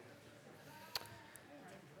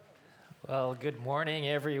Well, good morning,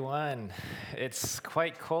 everyone. It's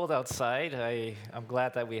quite cold outside. I'm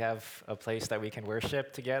glad that we have a place that we can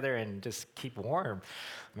worship together and just keep warm.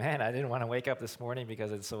 Man, I didn't want to wake up this morning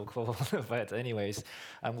because it's so cold. But, anyways,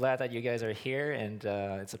 I'm glad that you guys are here, and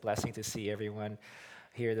it's a blessing to see everyone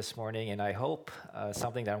here this morning. And I hope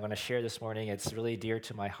something that I'm going to share this morning, it's really dear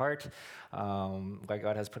to my heart, what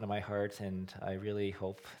God has put in my heart, and I really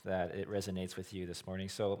hope that it resonates with you this morning.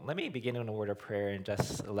 So let me begin in a word of prayer and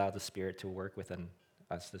just allow the Spirit to work within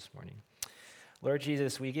us this morning. Lord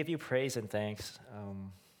Jesus, we give you praise and thanks.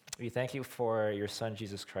 We thank you for your Son,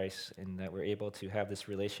 Jesus Christ, and that we're able to have this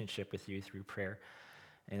relationship with you through prayer.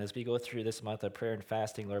 And as we go through this month of prayer and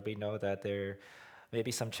fasting, Lord, we know that there may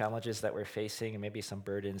be some challenges that we're facing and maybe some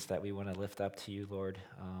burdens that we want to lift up to you, Lord.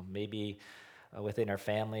 Maybe within our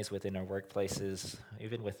families, within our workplaces,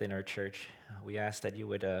 even within our church. We ask that you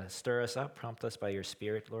would stir us up, prompt us by your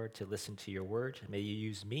Spirit, Lord, to listen to your word. May you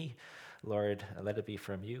use me, Lord. Let it be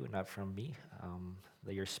from you, not from me.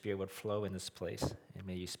 That your Spirit would flow in this place, and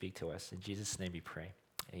may you speak to us. In Jesus' name we pray.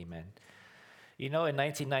 Amen. You know, in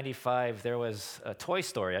 1995, there was a Toy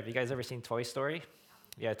Story. Have you guys ever seen Toy Story?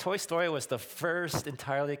 Yeah, Toy Story was the first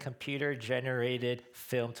entirely computer-generated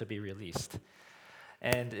film to be released.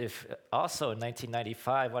 And if also in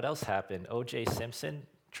 1995, what else happened? O.J. Simpson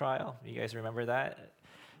trial. You guys remember that?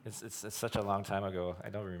 It's such a long time ago. I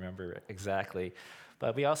don't remember exactly.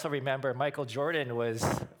 But we also remember Michael Jordan was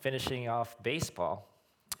finishing off baseball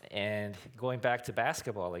and going back to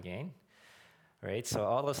basketball again. Right? So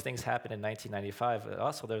all those things happened in 1995. But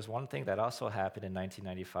also, there's one thing that also happened in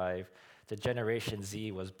 1995. The Generation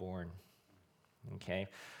Z was born. Okay?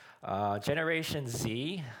 Generation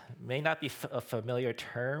Z may not be a familiar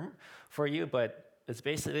term for you, but it's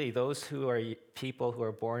basically those who are people who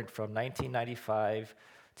are born from 1995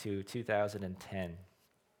 to 2010.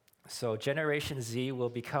 So Generation Z will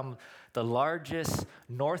become the largest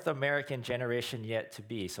North American generation yet to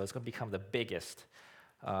be. So it's going to become the biggest,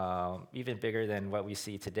 even bigger than what we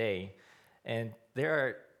see today. And there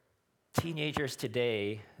are teenagers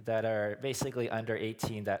today that are basically under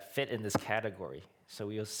 18 that fit in this category. So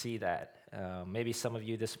we'll see that. Maybe some of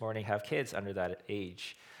you this morning have kids under that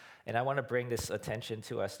age. And I want to bring this attention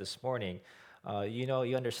to us this morning.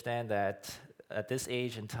 You understand that at this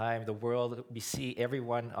age and time, the world, we see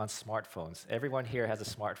everyone on smartphones. Everyone here has a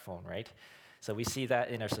smartphone, right? So we see that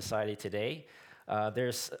in our society today.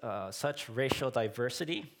 There's such racial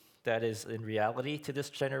diversity that is in reality to this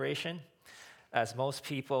generation, as most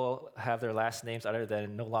people have their last names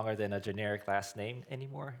no longer than a generic last name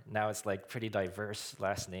anymore. Now it's like pretty diverse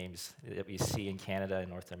last names that we see in Canada and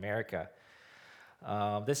North America.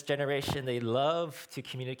 This generation, they love to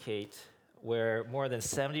communicate, where more than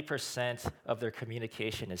 70% of their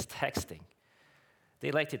communication is texting.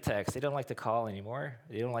 They like to text. They don't like to call anymore.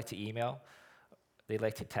 They don't like to email. They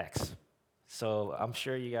like to text. So I'm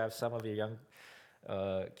sure you have some of your young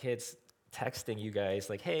kids texting you guys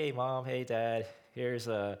like, hey, mom, hey, dad, here's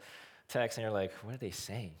a text. And you're like, what are they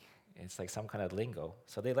saying? It's like some kind of lingo.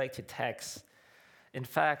 So they like to text. In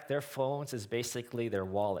fact, their phones is basically their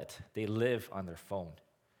wallet. They live on their phone.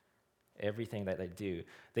 Everything that they do.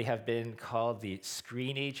 They have been called the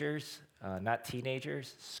screenagers, not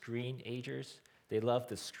teenagers, screenagers. They love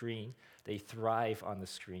the screen. They thrive on the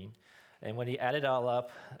screen. And when you add it all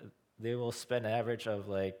up, they will spend an average of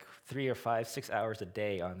like 3 or 5, 6 hours a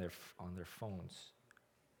day on their phones.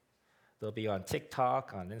 They'll be on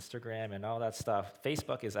TikTok, on Instagram, and all that stuff.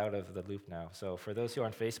 Facebook is out of the loop now. So for those who are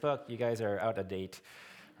on Facebook, you guys are out of date.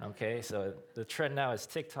 Okay, so the trend now is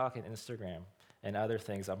TikTok and Instagram, and other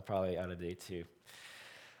things I'm probably out of date too.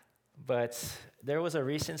 But there was a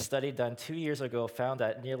recent study done 2 years ago found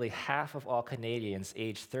that nearly half of all Canadians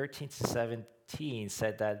aged 13 to 17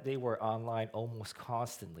 said that they were online almost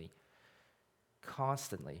constantly.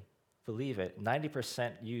 Constantly. Believe it,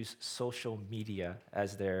 90% use social media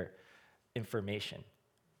as their information.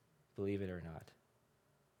 Believe it or not.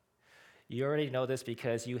 You already know this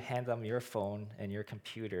because you hand them your phone and your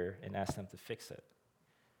computer and ask them to fix it,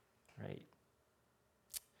 right?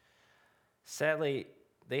 Sadly,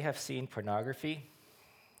 they have seen pornography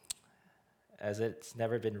as it's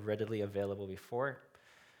never been readily available before.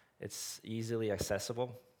 It's easily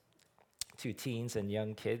accessible to teens and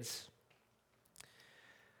young kids.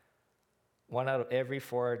 1 out of every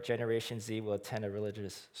 4 Generation Z will attend a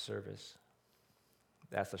religious service.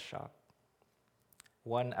 That's a shock.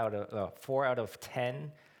 4 out of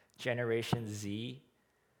 10 Generation Z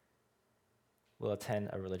will attend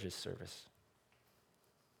a religious service.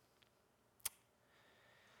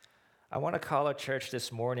 I want to call our church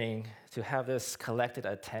this morning to have this collected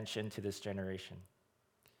attention to this generation.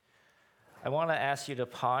 I want to ask you to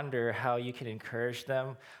ponder how you can encourage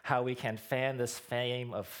them, how we can fan this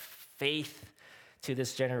flame of faith to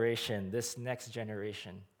this generation, this next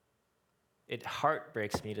generation. It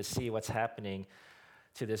heartbreaks me to see what's happening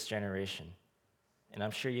to this generation. And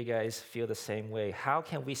I'm sure you guys feel the same way. How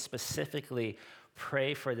can we specifically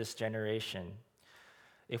pray for this generation?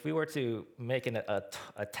 If we were to make a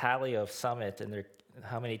tally of Summit and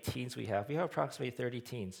how many teens we have approximately 30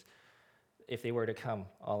 teens if they were to come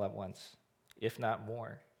all at once, if not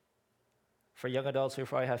more. For young adults, we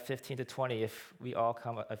probably have 15 to 20 if they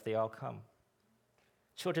all come.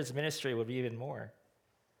 Children's ministry would be even more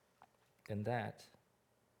than that.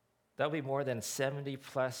 That would be more than 70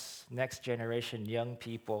 plus next generation young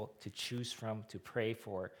people to choose from, to pray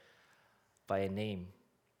for by a name.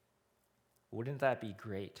 Wouldn't that be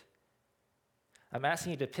great? I'm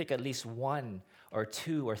asking you to pick at least one or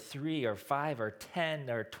two or three or 5 or 10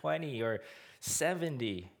 or 20 or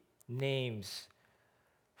 70 names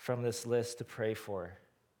from this list to pray for.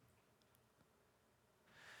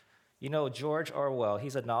 You know, George Orwell,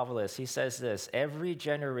 he's a novelist. He says this: every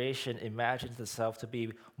generation imagines itself to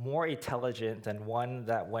be more intelligent than one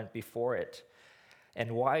that went before it,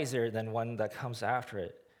 and wiser than one that comes after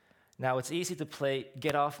it. Now, it's easy to play,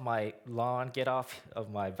 get off my lawn, get off of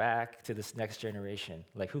my back to this next generation.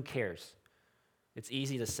 Like, who cares? It's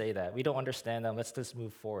easy to say that. We don't understand them. Let's just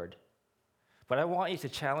move forward. But I want you to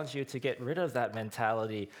challenge you to get rid of that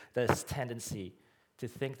mentality, this tendency to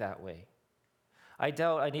think that way. I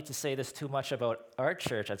doubt I need to say this too much about our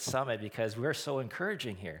church at Summit because we're so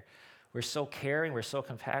encouraging here. We're so caring. We're so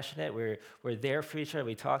compassionate. We're there for each other.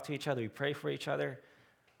 We talk to each other. We pray for each other.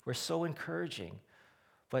 We're so encouraging.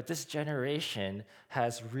 But this generation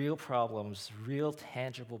has real problems, real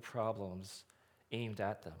tangible problems aimed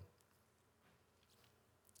at them.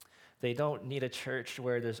 They don't need a church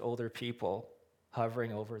where there's older people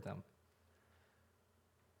hovering over them.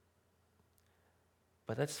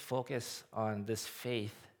 But let's focus on this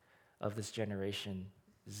faith of this generation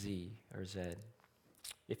Z or Z.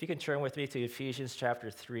 If you can turn with me to Ephesians chapter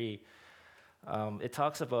 3, it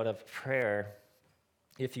talks about a prayer,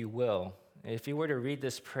 if you will. If you were to read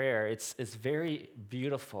this prayer, it's very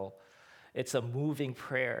beautiful. It's a moving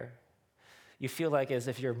prayer. You feel like as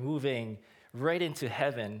if you're moving right into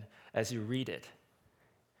heaven as you read it.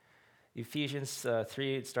 Ephesians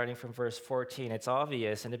 3, starting from verse 14, it's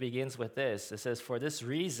obvious, and it begins with this. It says, "For this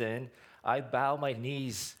reason, I bow my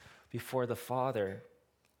knees before the Father."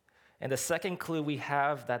 And the second clue we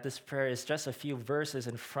have that this prayer is just a few verses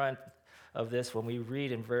in front of this when we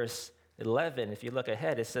read in verse 11. If you look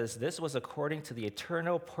ahead, it says, "This was according to the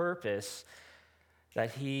eternal purpose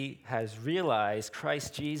that he has realized,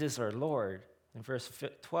 Christ Jesus our Lord." In verse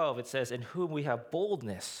 12, it says, "In whom we have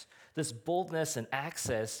boldness," this boldness and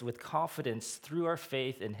access with confidence through our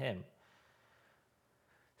faith in him.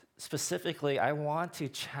 Specifically, I want to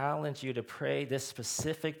challenge you to pray this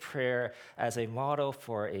specific prayer as a model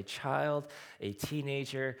for a child, a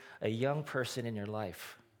teenager, a young person in your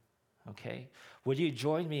life. Okay? Would you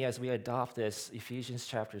join me as we adopt this Ephesians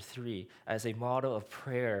chapter 3 as a model of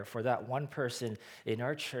prayer for that one person in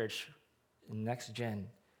our church, next gen,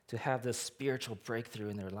 to have this spiritual breakthrough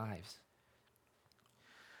in their lives?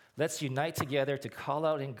 Let's unite together to call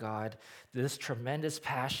out in God this tremendous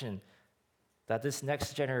passion that this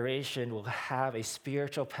next generation will have, a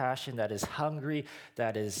spiritual passion that is hungry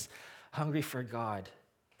for God.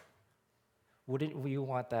 Wouldn't we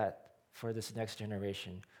want that for this next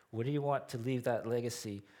generation? Wouldn't you want to leave that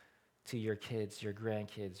legacy to your kids, your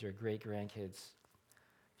grandkids, your great-grandkids,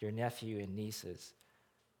 your nephew and nieces?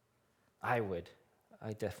 I would.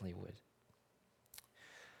 I definitely would.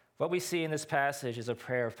 What we see in this passage is a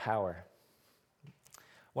prayer of power.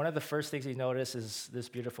 One of the first things you notice is this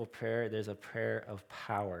beautiful prayer. There's a prayer of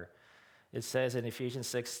power. It says in Ephesians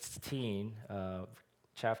 16,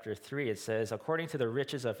 chapter 3, it says, "According to the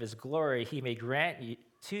riches of his glory, he may grant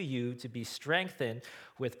to you to be strengthened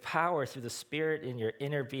with power through the Spirit in your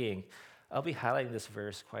inner being." I'll be highlighting this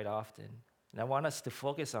verse quite often. And I want us to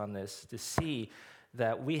focus on this, to see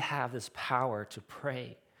that we have this power to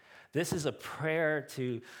pray. This is a prayer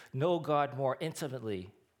to know God more intimately.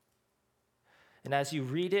 And as you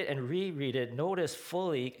read it and reread it, notice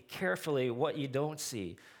fully, carefully what you don't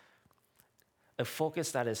see. A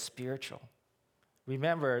focus that is spiritual.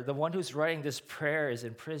 Remember, the one who's writing this prayer is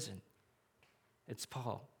in prison. It's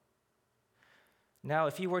Paul. Now,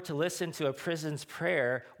 if you were to listen to a prison's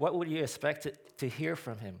prayer, what would you expect to hear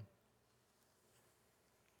from him?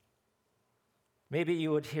 Maybe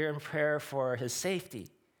you would hear him prayer for his safety.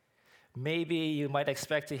 Maybe you might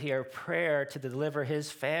expect to hear prayer to deliver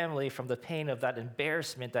his family from the pain of that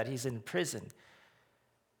embarrassment that he's in prison.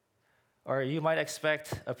 Or you might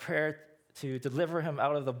expect a prayer to deliver him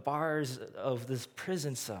out of the bars of this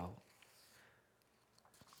prison cell.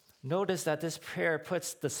 Notice that this prayer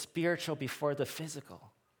puts the spiritual before the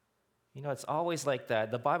physical. It's always like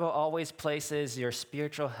that. The Bible always places your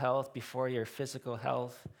spiritual health before your physical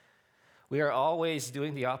health. We are always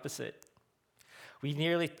doing the opposite. We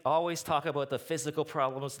nearly always talk about the physical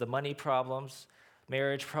problems, the money problems,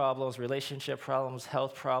 marriage problems, relationship problems,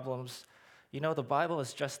 health problems. The Bible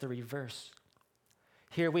is just the reverse.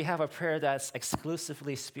 Here we have a prayer that's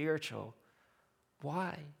exclusively spiritual.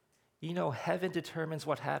 Why? Heaven determines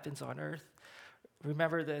what happens on earth.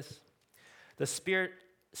 Remember this. The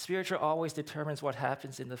spiritual always determines what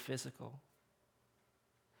happens in the physical.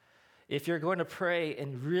 If you're going to pray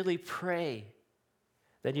and really pray,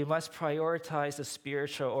 then you must prioritize the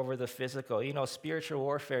spiritual over the physical. Spiritual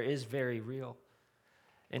warfare is very real.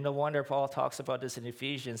 And no wonder Paul talks about this in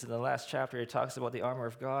Ephesians. In the last chapter, he talks about the armor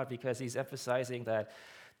of God because he's emphasizing that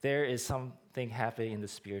there is something happening in the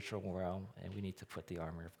spiritual realm, and we need to put the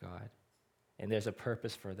armor of God. And there's a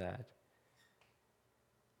purpose for that.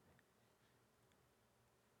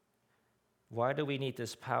 Why do we need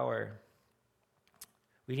this power?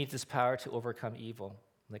 We need this power to overcome evil.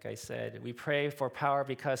 Like I said, we pray for power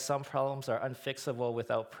because some problems are unfixable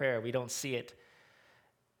without prayer. We don't see it.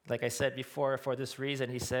 Like I said before, for this reason,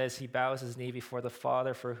 he says he bows his knee before the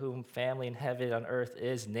Father for whom family in heaven and on earth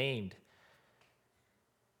is named.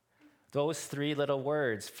 Those three little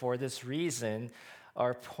words, for this reason,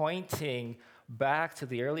 are pointing back to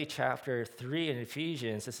the early chapter 3 in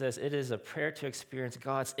Ephesians. It says it is a prayer to experience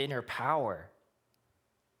God's inner power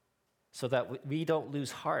so that we don't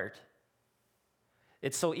lose heart.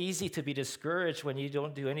 It's so easy to be discouraged when you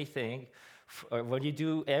don't do anything, or when you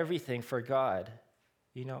do everything for God,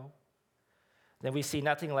 Then we see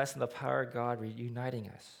nothing less than the power of God reuniting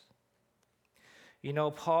us.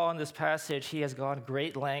 Paul in this passage, he has gone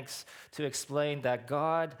great lengths to explain that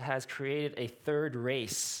God has created a third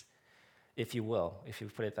race, if you will, if you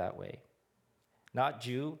put it that way. Not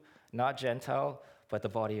Jew, not Gentile, but the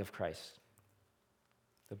body of Christ.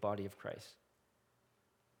 The body of Christ.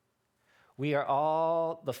 We are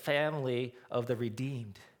all the family of the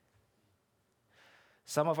redeemed.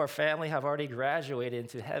 Some of our family have already graduated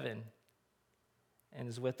into heaven and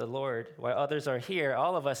is with the Lord, while others are here.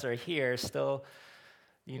 All of us are here still,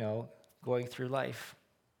 going through life.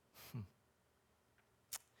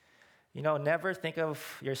 Never think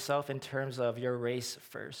of yourself in terms of your race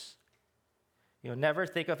first. Never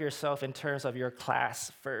think of yourself in terms of your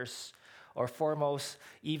class first, or foremost,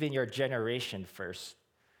 even your generation first.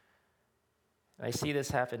 I see this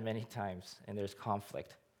happen many times, and there's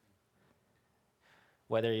conflict.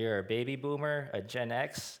 Whether you're a baby boomer, a Gen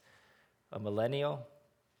X, a millennial,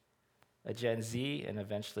 a Gen Z, and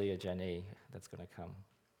eventually a Gen A that's going to come.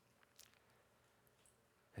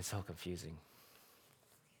 It's so confusing.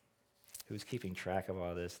 Who's keeping track of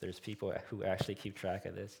all this? There's people who actually keep track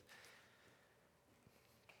of this.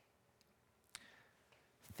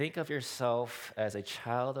 Think of yourself as a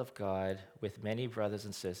child of God with many brothers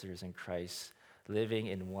and sisters in Christ, living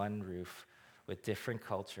in one roof with different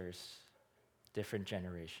cultures, different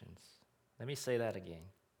generations. Let me say that again.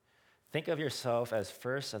 Think of yourself as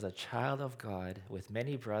a child of God with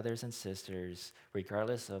many brothers and sisters,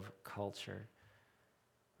 regardless of culture,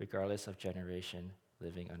 regardless of generation,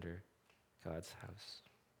 living under God's house.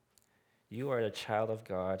 You are a child of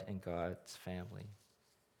God and God's family,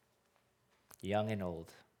 young and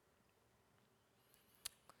old.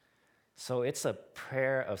 So it's a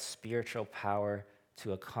prayer of spiritual power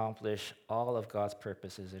to accomplish all of God's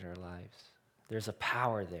purposes in our lives. There's a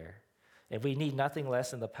power there. And we need nothing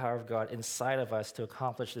less than the power of God inside of us to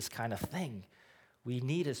accomplish this kind of thing. We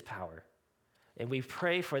need his power. And we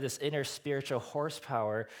pray for this inner spiritual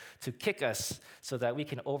horsepower to kick us so that we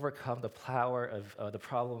can overcome the power of the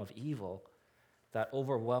problem of evil that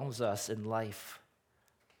overwhelms us in life.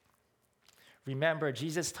 Remember,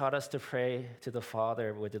 Jesus taught us to pray to the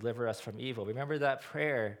Father would deliver us from evil. Remember that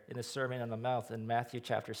prayer in the Sermon on the Mount in Matthew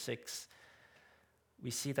chapter 6.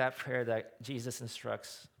 We see that prayer that Jesus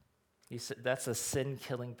instructs. He said that's a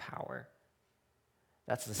sin-killing power.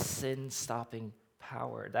 That's a sin-stopping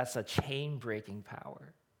power. That's a chain-breaking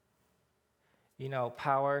power.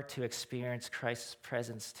 Power to experience Christ's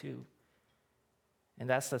presence too. And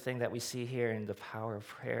that's the thing that we see here in the power of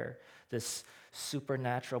prayer, this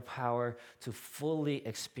supernatural power to fully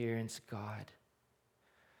experience God.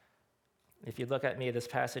 If you look at me, this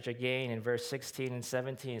passage again in verse 16 and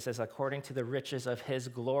 17, it says, according to the riches of his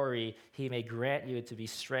glory, he may grant you to be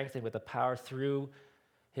strengthened with the power through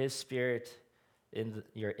his Spirit in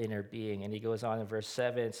your inner being. And he goes on in verse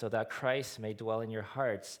 7, so that Christ may dwell in your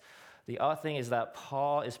hearts. The odd thing is that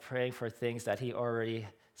Paul is praying for things that he already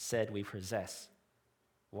said we possess.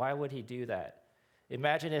 Why would he do that?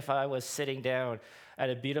 Imagine if I was sitting down at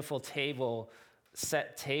a beautiful table,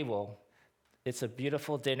 set table. It's a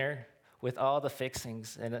beautiful dinner with all the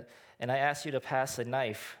fixings, and I ask you to pass a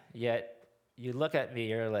knife, yet you look at me,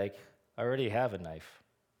 you're like, I already have a knife.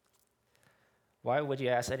 Why would you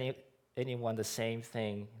ask anyone the same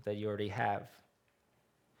thing that you already have?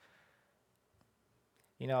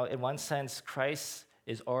 You know, in one sense, Christ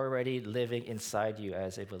is already living inside you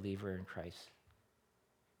as a believer in Christ.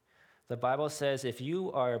 The Bible says if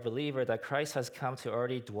you are a believer, that Christ has come to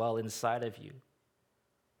already dwell inside of you.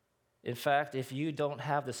 In fact, if you don't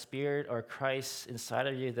have the Spirit or Christ inside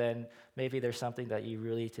of you, then maybe there's something that you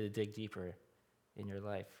really need to dig deeper in your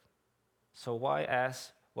life. So why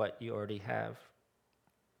ask what you already have?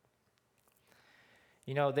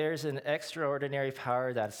 You know, there's an extraordinary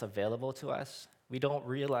power that's available to us. We don't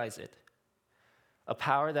realize it. A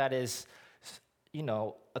power that is,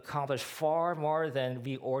 accomplished far more than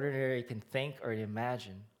we ordinarily can think or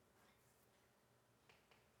imagine.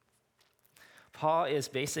 Paul is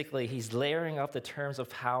he's layering up the terms of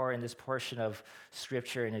power in this portion of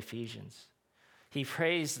Scripture in Ephesians. He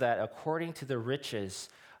prays that according to the riches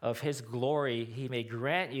of his glory, he may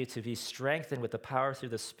grant you to be strengthened with the power through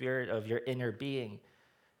the Spirit of your inner being.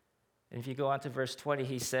 And if you go on to verse 20,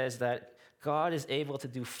 he says that God is able to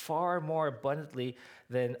do far more abundantly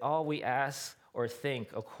than all we ask or think,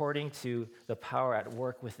 according to the power at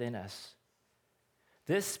work within us.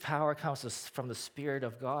 This power comes from the Spirit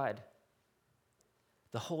of God,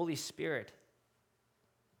 the Holy Spirit,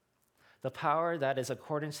 the power that is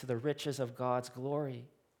according to the riches of God's glory.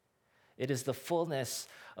 It is the fullness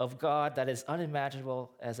of God that is unimaginable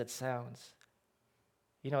as it sounds.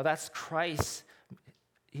 You know, that's Christ.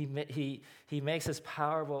 He makes his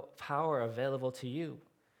power available to you.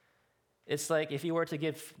 It's like if you were to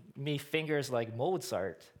give me fingers like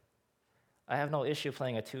Mozart, I have no issue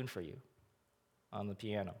playing a tune for you on the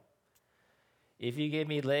piano. If you give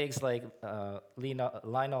me legs like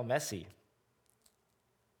Lionel Messi,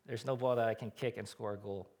 there's no ball that I can kick and score a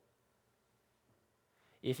goal.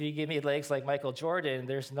 If you give me legs like Michael Jordan,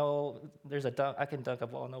 I can dunk a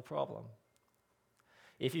ball, no problem.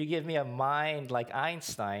 If you give me a mind like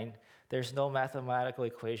Einstein, there's no mathematical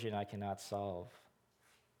equation I cannot solve.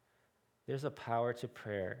 There's a power to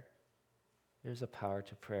prayer. There's a power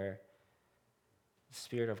to prayer. The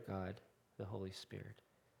Spirit of God, the Holy Spirit.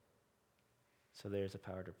 So there's a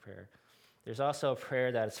power to prayer. There's also a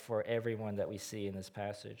prayer that is for everyone that we see in this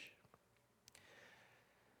passage.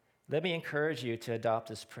 Let me encourage you to adopt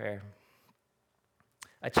this prayer.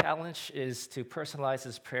 A challenge is to personalize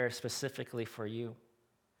this prayer specifically for you.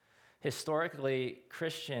 Historically,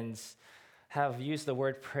 Christians have used the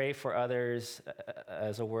word pray for others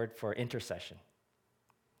as a word for intercession,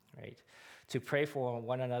 right? To pray for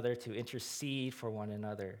one another, to intercede for one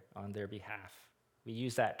another on their behalf. We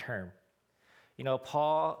use that term. You know,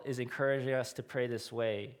 Paul is encouraging us to pray this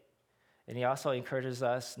way, and he also encourages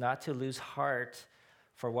us not to lose heart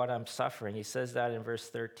for what I'm suffering. He says that in verse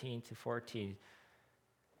 13 to 14.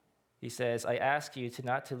 He says, I ask you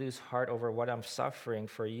not to lose heart over what I'm suffering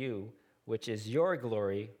for you, which is your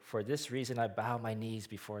glory. For this reason, I bow my knees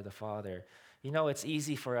before the Father. You know, it's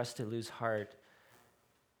easy for us to lose heart.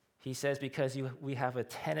 He says, because we have a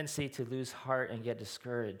tendency to lose heart and get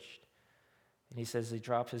discouraged. And he says he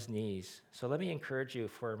drops his knees. So let me encourage you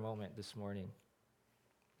for a moment this morning.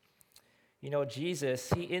 You know, Jesus,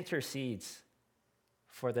 he intercedes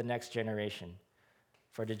for the next generation,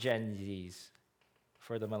 for the Gen Zs,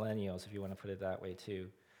 for the millennials, if you want to put it that way too.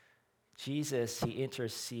 Jesus, he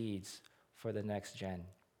intercedes for the next gen.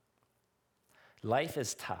 Life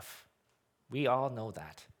is tough. We all know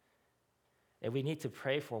that. And we need to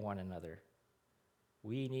pray for one another.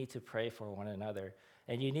 We need to pray for one another.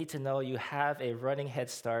 And you need to know you have a running head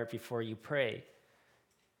start before you pray.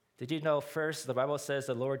 Did you know first, the Bible says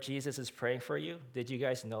the Lord Jesus is praying for you? Did you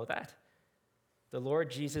guys know that? The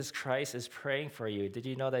Lord Jesus Christ is praying for you. Did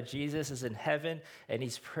you know that Jesus is in heaven and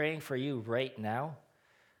he's praying for you right now?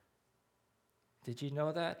 Did you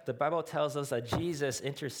know that? The Bible tells us that Jesus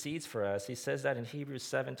intercedes for us. He says that in Hebrews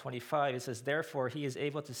 7:25. It says, therefore, he is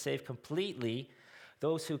able to save completely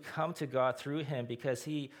those who come to God through him because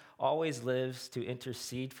he always lives to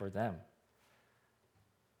intercede for them.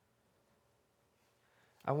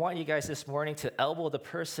 I want you guys this morning to elbow the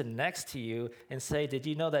person next to you and say, did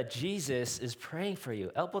you know that Jesus is praying for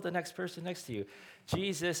you? Elbow the next person next to you.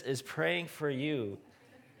 Jesus is praying for you.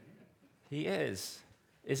 He is.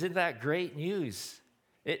 Isn't that great news?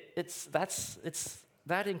 It's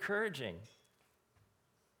that encouraging.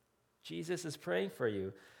 Jesus is praying for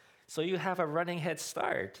you. So you have a running head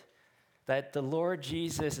start that the Lord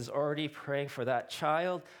Jesus is already praying for that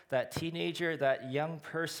child, that teenager, that young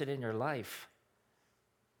person in your life.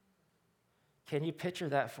 Can you picture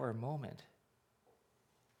that for a moment?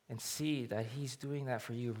 And see that he's doing that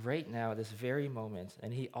for you right now, this very moment,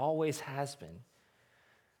 and he always has been.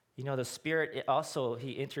 You know, the Spirit also,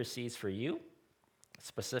 he intercedes for you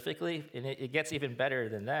specifically, and it gets even better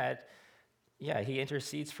than that. Yeah, he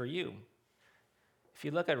intercedes for you. If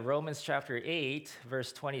you look at Romans chapter 8,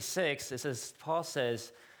 verse 26, it says, Paul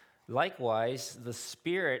says, likewise, the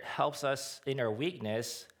Spirit helps us in our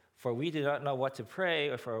weakness, for we do not know what to pray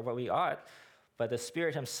or for what we ought, but the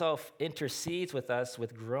Spirit himself intercedes with us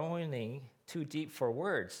with groaning too deep for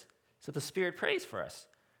words. So the Spirit prays for us.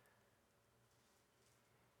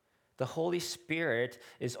 The Holy Spirit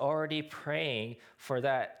is already praying for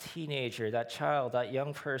that teenager, that child, that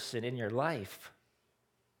young person in your life.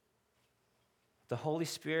 The Holy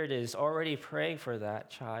Spirit is already praying for that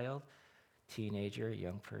child, teenager,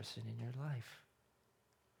 young person in your life.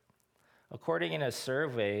 According in a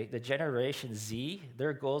survey, the Generation Z,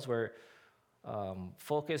 their goals were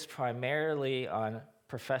focused primarily on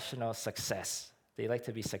professional success. They like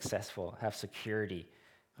to be successful, have security,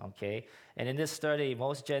 okay? And in this study,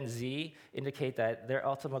 most Gen Z indicate that their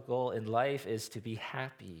ultimate goal in life is to be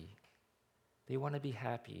happy. They want to be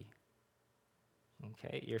happy,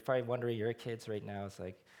 okay? You're probably wondering, your kids right now, it's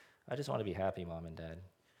like, I just want to be happy, mom and dad.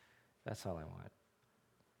 That's all I want.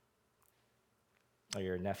 Or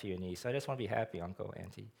your nephew and niece, I just want to be happy, uncle,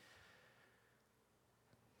 auntie.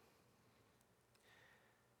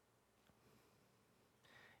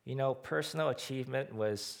 You know, personal achievement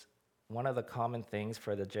was one of the common things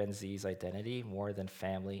for the Gen Z's identity more than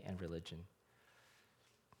family and religion,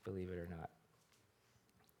 believe it or not.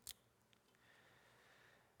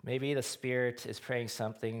 Maybe the Spirit is praying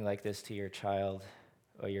something like this to your child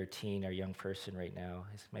or your teen or young person right now.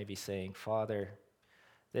 It's maybe saying, Father,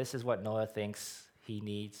 this is what Noah thinks he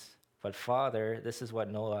needs, but Father, this is what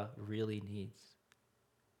Noah really needs.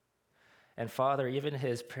 And Father, even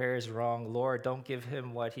his prayer is wrong. Lord, don't give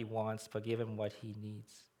him what he wants, but give him what he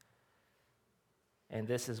needs. And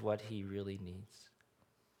this is what he really needs.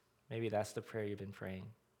 Maybe that's the prayer you've been praying.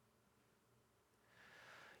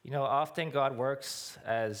 You know, often God works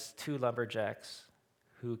as two lumberjacks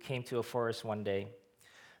who came to a forest one day.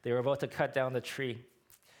 They were about to cut down the tree.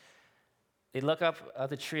 They look up at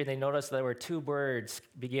the tree and they notice there were two birds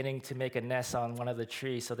beginning to make a nest on one of the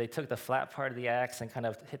trees. So they took the flat part of the axe and kind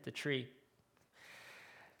of hit the tree.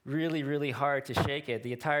 Really, really hard to shake it.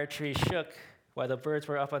 The entire tree shook while the birds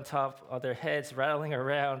were up on top of their heads, rattling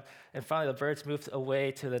around. And finally, the birds moved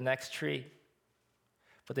away to the next tree.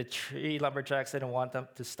 But the tree lumberjacks didn't want them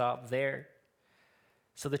to stop there.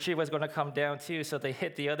 So the tree was going to come down too. So they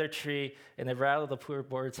hit the other tree and they rattled. The poor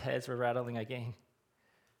birds' heads were rattling again.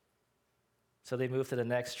 So they moved to the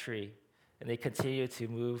next tree. And they continued to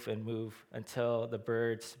move and move until the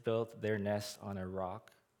birds built their nest on a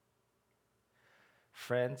rock.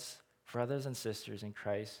 Friends, brothers and sisters in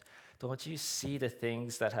Christ, don't you see the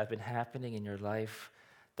things that have been happening in your life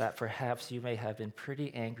that perhaps you may have been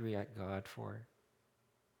pretty angry at God for?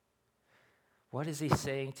 What is he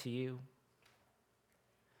saying to you?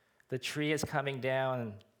 The tree is coming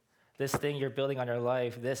down. This thing you're building on your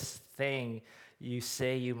life, this thing you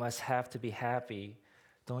say you must have to be happy,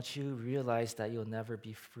 don't you realize that you'll never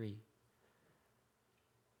be free?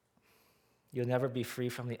 You'll never be free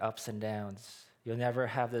from the ups and downs. You'll never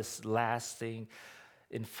have this lasting,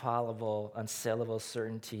 infallible, unsellable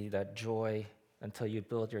certainty, that joy, until you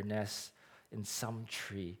build your nest in some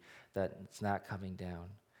tree that's not coming down.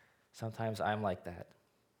 Sometimes I'm like that,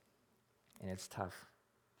 and it's tough.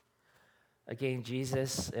 Again,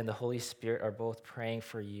 Jesus and the Holy Spirit are both praying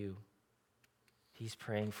for you. He's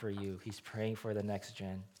praying for you. He's praying for the next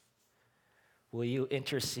gen. Will you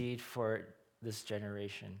intercede for this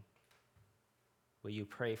generation? Will you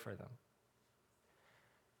pray for them?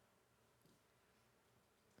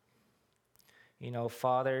 You know,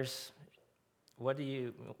 fathers, what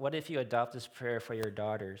if you adopt this prayer for your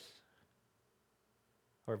daughters?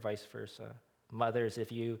 Or vice versa. Mothers,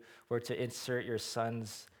 if you were to insert your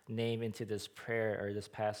son's name into this prayer or this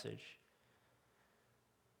passage.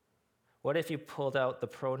 What if you pulled out the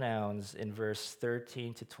pronouns in verse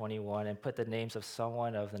 13 to 21 and put the names of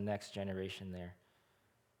someone of the next generation there?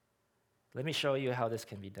 Let me show you how this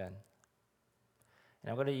can be done. And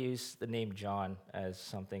I'm going to use the name John as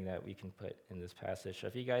something that we can put in this passage. So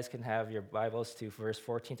if you guys can have your Bibles to verse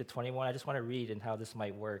 14 to 21, I just want to read and how this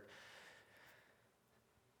might work.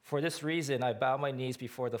 For this reason, I bow my knees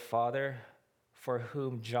before the Father, for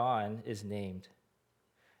whom John is named.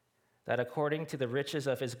 that according to the riches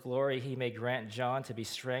of his glory, he may grant John to be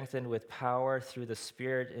strengthened with power through the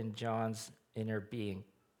Spirit in John's inner being,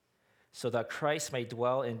 so that Christ may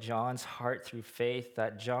dwell in John's heart through faith,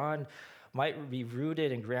 that John might be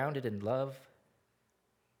rooted and grounded in love,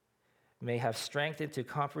 may have strength to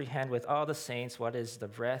comprehend with all the saints what is the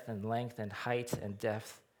breadth and length and height and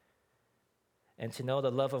depth, and to know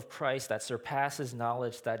the love of Christ that surpasses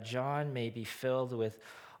knowledge, that John may be filled with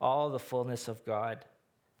all the fullness of God.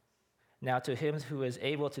 Now to him who is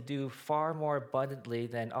able to do far more abundantly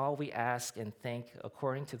than all we ask and think,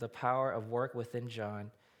 according to the power of work within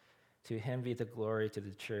John, to him be the glory to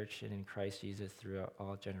the church and in Christ Jesus throughout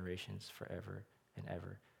all generations, forever and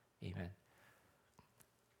ever. Amen.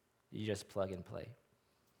 You just plug and play.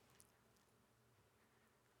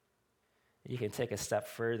 You can take a step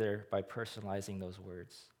further by personalizing those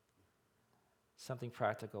words. Something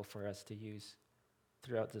practical for us to use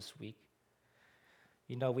throughout this week.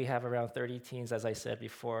 You know, we have around 30 teens, as I said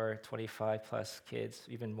before, 25 plus kids,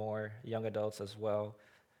 even more, young adults as well.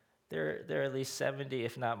 There are at least 70,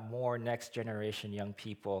 if not more, next generation young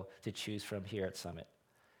people to choose from here at Summit.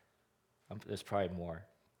 There's probably more.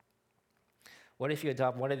 What if you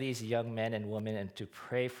adopt one of these young men and women and to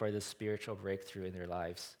pray for this spiritual breakthrough in their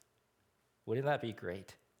lives? Wouldn't that be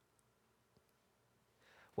great?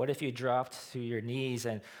 What if you dropped to your knees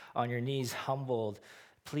and on your knees humbled,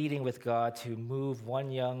 pleading with God to move one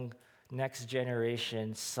young next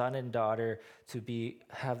generation son and daughter to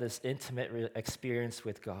have this intimate experience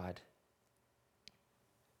with God?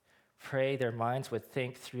 Pray their minds would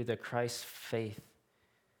think through the Christ faith.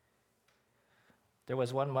 There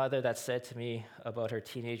was one mother that said to me about her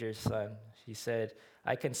teenager son, she said,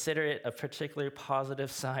 I consider it a particularly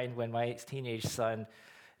positive sign when my teenage son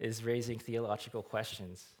is raising theological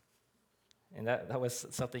questions. And that was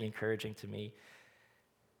something encouraging to me.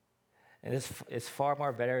 And it's far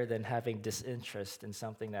more better than having disinterest in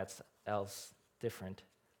something that's else different.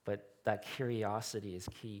 But that curiosity is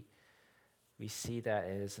key. We see that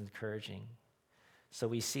and it's encouraging. So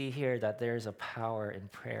we see here that there's a power in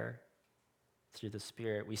prayer through the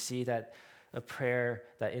Spirit. We see that a prayer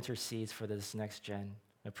that intercedes for this next gen,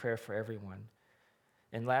 a prayer for everyone.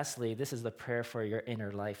 And lastly, this is the prayer for your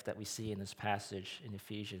inner life that we see in this passage in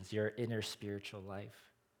Ephesians, your inner spiritual life,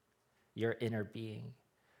 your inner being.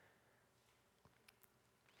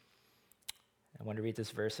 I want to read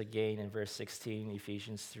this verse again in verse 16,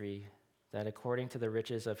 Ephesians 3, that according to the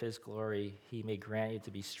riches of his glory, he may grant you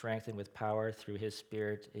to be strengthened with power through his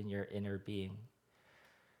Spirit in your inner being.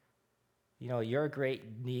 You know, your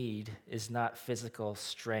great need is not physical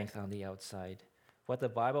strength on the outside. What the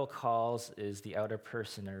Bible calls is the outer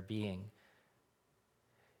person or being.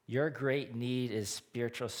 Your great need is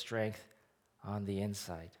spiritual strength on the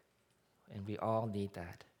inside, and we all need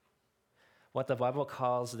that. What the Bible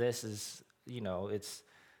calls this is, you know,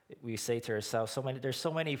 we say to ourselves, there's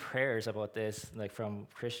so many prayers about this, like from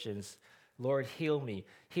Christians. Lord, heal me,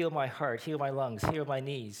 heal my heart, heal my lungs, heal my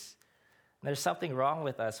knees. And there's something wrong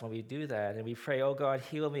with us when we do that, and we pray, oh God,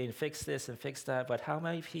 heal me and fix this and fix that. But how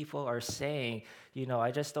many people are saying, you know, I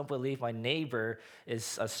just don't believe my neighbor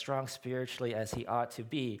is as strong spiritually as he ought to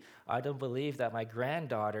be. I don't believe that my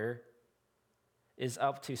granddaughter is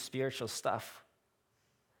up to spiritual stuff.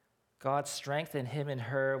 God strengthen him and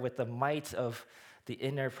her with the might of the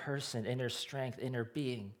inner person, inner strength, inner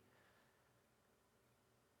being.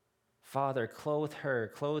 Father, clothe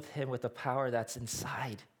him with the power that's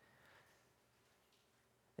inside.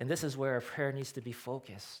 And this is where our prayer needs to be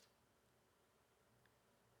focused.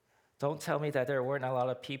 Don't tell me that there weren't a lot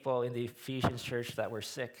of people in the Ephesians church that were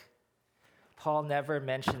sick. Paul never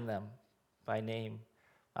mentioned them by name.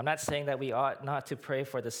 I'm not saying that we ought not to pray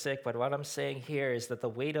for the sick, but what I'm saying here is that the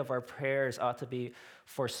weight of our prayers ought to be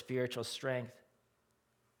for spiritual strength.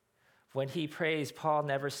 When he prays, Paul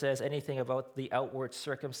never says anything about the outward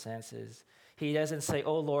circumstances. He doesn't say,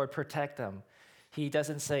 oh Lord, protect them. He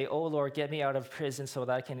doesn't say, oh Lord, get me out of prison so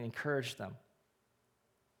that I can encourage them.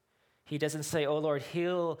 He doesn't say, oh Lord,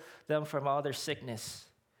 heal them from all their sickness.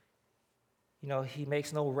 You know, he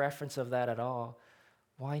makes no reference of that at all.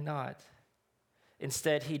 Why not?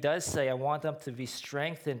 Instead, he does say, I want them to be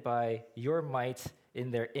strengthened by your might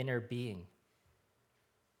in their inner being.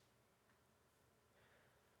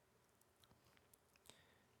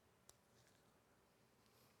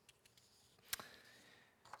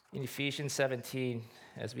 In Ephesians 17,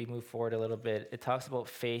 as we move forward a little bit, it talks about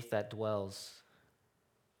faith that dwells.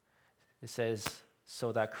 It says,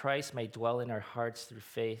 so that Christ may dwell in our hearts through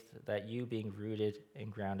faith, that you being rooted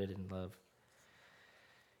and grounded in love.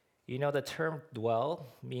 You know, the term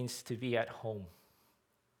dwell means to be at home,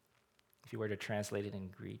 if you were to translate it in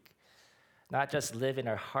Greek. not just live in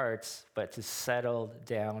our hearts, but to settle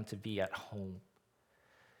down to be at home.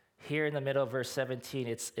 Here in the middle of verse 17,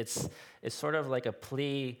 it's sort of like a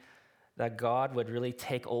plea that God would really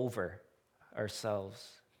take over ourselves.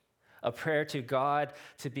 A prayer to God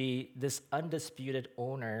to be this undisputed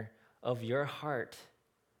owner of your heart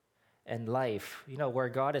and life. Where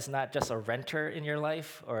God is not just a renter in your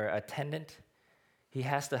life or a tenant, He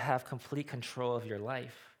has to have complete control of your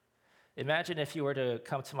life. Imagine if you were to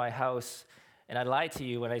come to my house and I lie to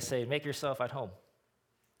you when I say, make yourself at home.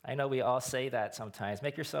 I know we all say that sometimes,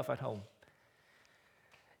 make yourself at home.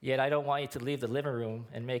 Yet I don't want you to leave the living room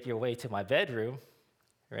and make your way to my bedroom,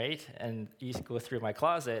 right? And you go through my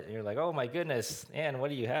closet and you're like, oh my goodness, Ann, what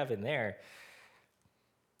do you have in there?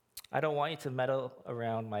 I don't want you to meddle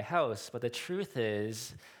around my house, but the truth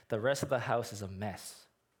is the rest of the house is a mess.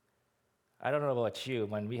 I don't know about you.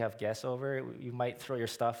 When we have guests over, you might throw your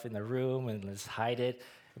stuff in the room and just hide it.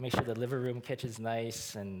 Make sure the living room kitchen's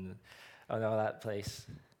nice and all that place.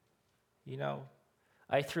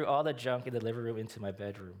 I threw all the junk in the living room into my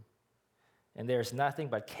bedroom. And there's nothing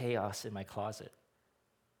but chaos in my closet,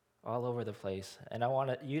 all over the place. And I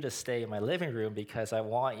want you to stay in my living room because I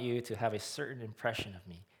want you to have a certain impression of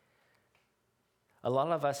me. A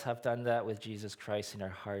lot of us have done that with Jesus Christ in our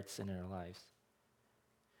hearts and in our lives.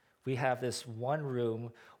 We have this one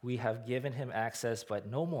room, we have given him access, but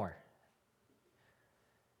no more.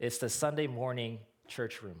 It's the Sunday morning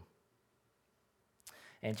church room.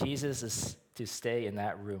 And Jesus is to stay in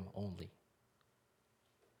that room only.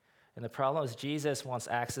 And the problem is Jesus wants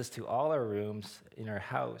access to all our rooms in our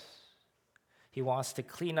house. He wants to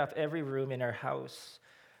clean up every room in our house.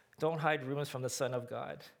 Don't hide rooms from the Son of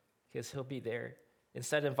God, because he'll be there.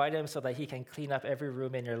 Instead, invite him so that he can clean up every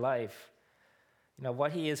room in your life.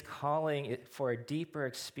 What he is calling for a deeper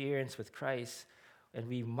experience with Christ, and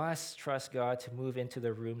we must trust God to move into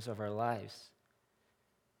the rooms of our lives.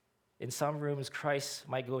 In some rooms, Christ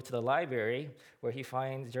might go to the library where he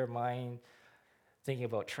finds your mind thinking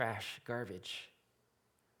about trash, garbage.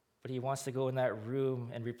 But he wants to go in that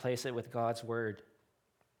room and replace it with God's word.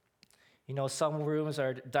 Some rooms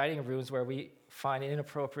are dining rooms where we find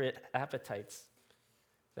inappropriate appetites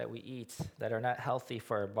that we eat that are not healthy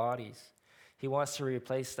for our bodies. He wants to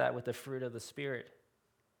replace that with the fruit of the Spirit.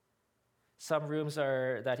 Some rooms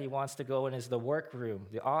that he wants to go in is the work room,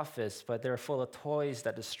 the office, but they're full of toys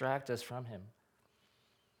that distract us from him.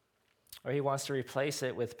 Or he wants to replace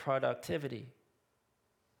it with productivity.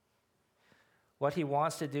 What he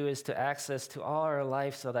wants to do is to access to all our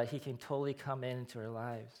life so that he can totally come into our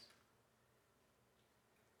lives.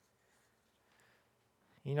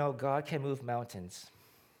 God can move mountains,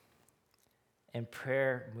 and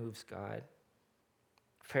prayer moves God.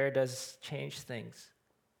 Prayer does change things,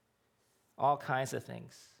 all kinds of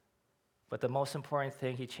things. But the most important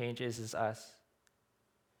thing he changes is us.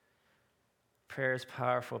 Prayer is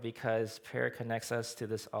powerful because prayer connects us to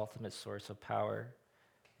this ultimate source of power.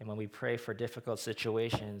 And when we pray for difficult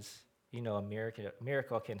situations, a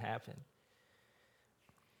miracle can happen.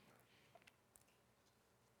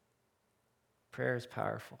 Prayer is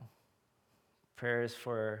powerful. Prayer is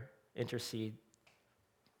for intercede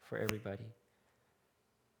for everybody.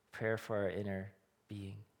 Prayer for our inner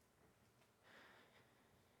being.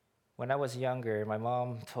 When I was younger, my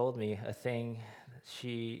mom told me a thing.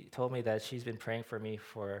 She told me that she's been praying for me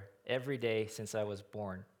for every day since I was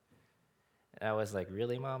born. And I was like,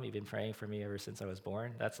 really, Mom? You've been praying for me ever since I was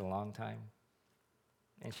born? That's a long time.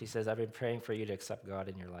 And she says, I've been praying for you to accept God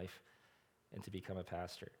in your life and to become a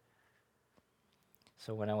pastor.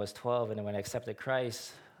 So when I was 12 and when I accepted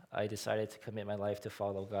Christ, I decided to commit my life to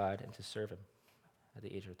follow God and to serve him at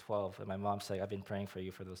the age of 12. And my mom said, I've been praying for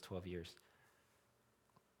you for those 12 years.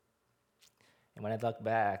 And when I look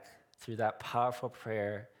back through that powerful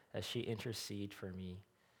prayer as she interceded for me,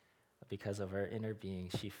 because of her inner being,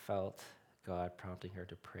 she felt God prompting her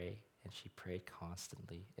to pray, and she prayed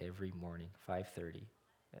constantly every morning, 5:30.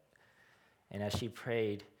 And as she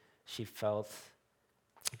prayed, she felt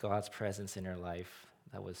God's presence in her life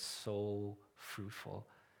that was so fruitful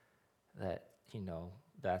that,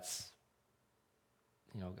 that's,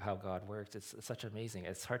 how God works. It's such amazing.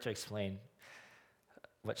 It's hard to explain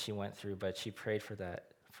what she went through, but she prayed for that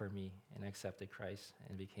for me and accepted Christ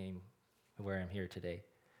and became where I'm here today.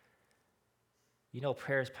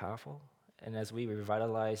 Prayer is powerful, and as we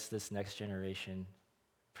revitalize this next generation,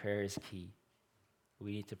 prayer is key.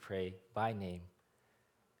 We need to pray by name,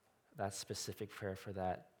 that specific prayer for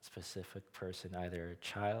that specific person, either a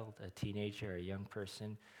child, a teenager, a young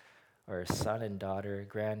person, or a son and daughter,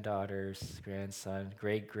 granddaughters, grandson,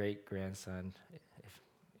 great-great-grandson,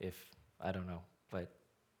 if I don't know, but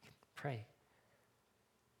pray.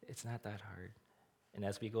 It's not that hard. And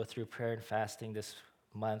as we go through prayer and fasting this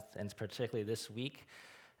month, and particularly this week,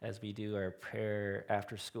 as we do our prayer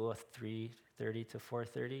after school at 3:30 to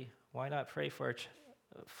 4:30, why not pray for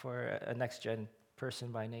a next gen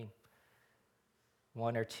person by name?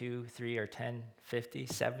 One or two, three or 10, 50,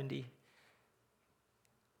 70?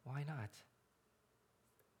 Why not?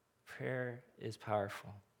 Prayer is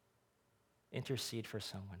powerful. Intercede for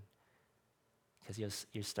someone, because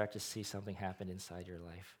you'll start to see something happen inside your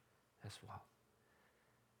life as well.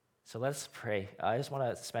 So let's pray. I just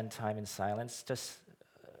want to spend time in silence, just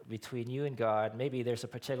between you and God. Maybe there's a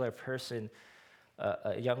particular person,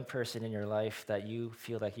 a young person in your life that you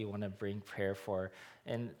feel like you want to bring prayer for.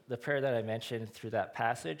 And the prayer that I mentioned through that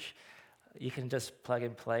passage, you can just plug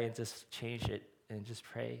and play and just change it and just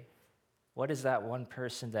pray. What is that one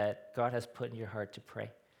person that God has put in your heart to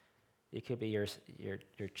pray? It could be your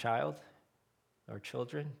child or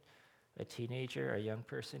children, a teenager, a young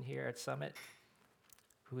person here at Summit.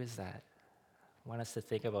 Who is that? I want us to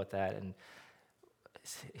think about that and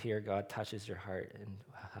hear God touches your heart and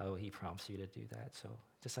how he prompts you to do that. So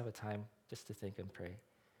just have a time just to think and pray.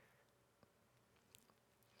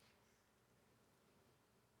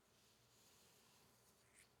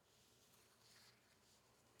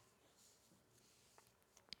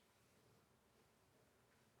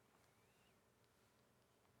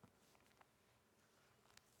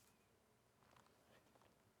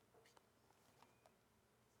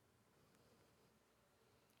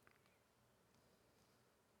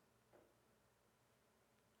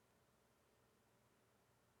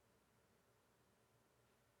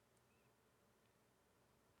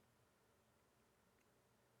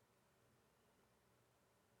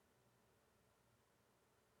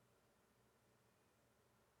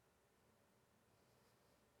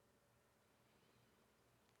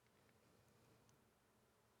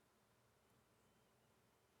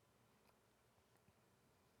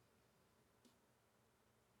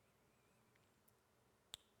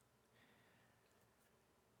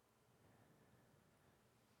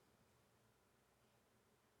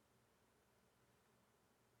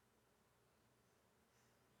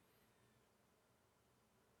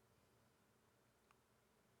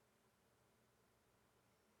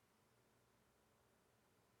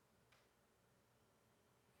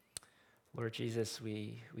 Lord Jesus,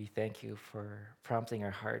 we thank you for prompting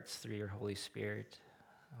our hearts through your Holy Spirit.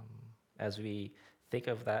 Um, as we think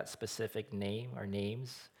of that specific name or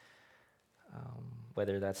names,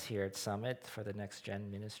 whether that's here at Summit for the Next Gen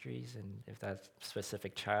Ministries, and if that's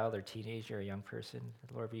specific child or teenager or young person,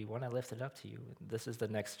 Lord, we want to lift it up to you. This is the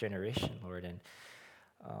next generation, Lord, and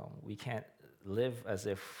we can't live as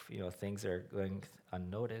if things are going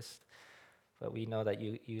unnoticed, but we know that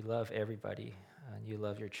you love everybody and you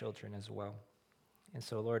love your children as well. And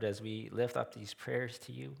so, Lord, as we lift up these prayers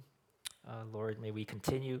to you, Lord, may we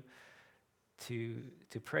continue to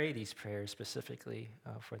pray these prayers specifically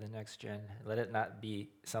for the next gen. Let it not be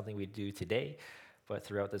something we do today, but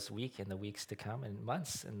throughout this week and the weeks to come and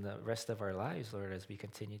months and the rest of our lives, Lord, as we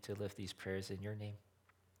continue to lift these prayers in your name.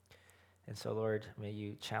 And so, Lord, may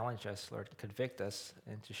you challenge us, Lord, convict us,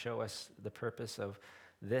 and to show us the purpose of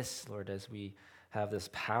this, Lord, as we have this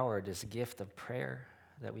power, this gift of prayer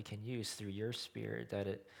that we can use through your Spirit,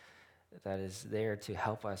 that is there to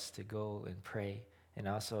help us to go and pray. And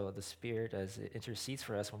also the Spirit as it intercedes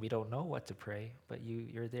for us when we don't know what to pray, but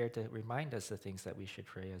you're there to remind us the things that we should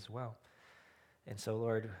pray as well. And so,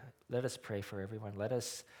 Lord, let us pray for everyone. Let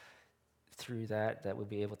us, through that we'll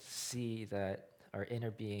be able to see that our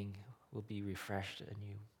inner being will be refreshed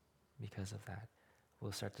anew because of that.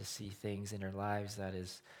 We'll start to see things in our lives that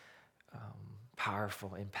is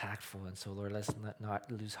powerful, impactful. And so, Lord, let's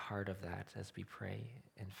not lose heart of that as we pray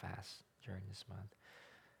and fast during this month.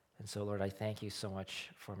 And so, Lord, I thank you so much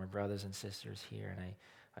for my brothers and sisters here, and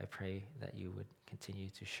I pray that you would continue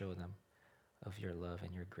to show them of your love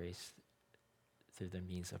and your grace through the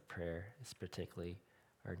means of prayer, particularly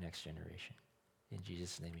our next generation. In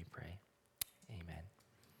Jesus' name we pray. Amen.